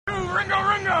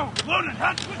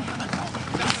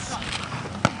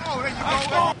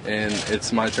And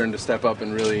it's my turn to step up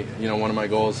and really, one of my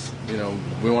goals,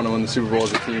 we want to win the Super Bowl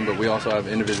as a team, but we also have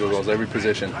individual goals, every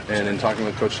position. And in talking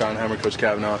with Coach Schottenheimer, Coach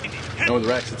Kavanaugh, and with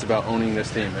Rex, it's about owning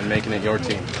this team and making it your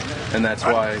team. And that's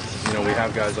why, we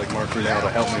have guys like Mark Brunell to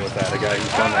help me with that, a guy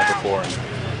who's done that before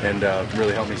and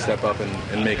really helped me step up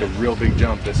and make a real big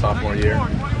jump this sophomore year.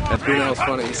 And Brunell's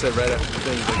funny, he said right after the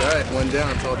thing, he's like, all right, one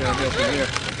down, it's all downhill from here.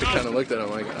 I kind of looked at him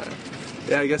like,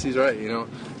 yeah, I guess he's right,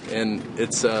 And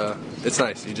it's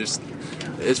nice.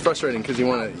 It's frustrating because you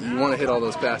want to hit all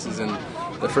those passes, and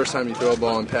the first time you throw a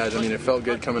ball in pads, it felt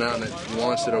good coming out, and it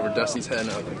launched it over Dusty's head,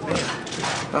 and I was like,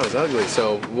 man, that was ugly.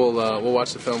 So we'll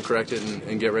watch the film, correct it,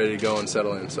 and get ready to go and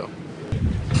settle in. So.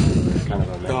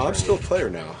 No, I'm still a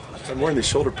player now. I'm wearing these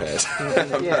shoulder pads. So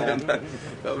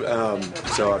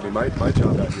my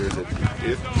job out here is that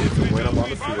if when I'm on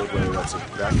the field, whether that's a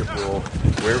backup role,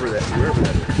 wherever that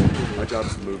is, my job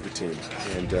is to move the team,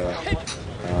 and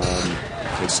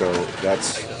so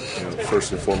that's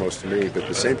first and foremost to me. But at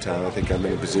the same time, I think I'm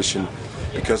in a position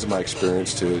because of my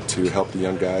experience to help the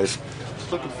young guys.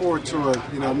 Looking forward to it,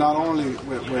 not only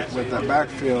with that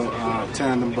backfield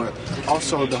tandem, but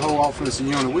also the whole offensive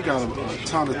unit. We got a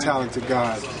ton of talented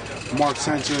guys. Mark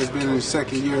Sanchez has been in his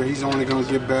second year. He's only going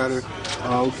to get better.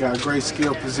 We've got a great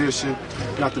skill position.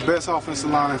 Got the best offensive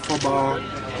line in football.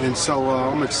 And so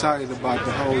I'm excited about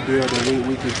the whole deal that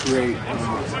we can create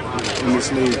in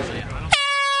this league.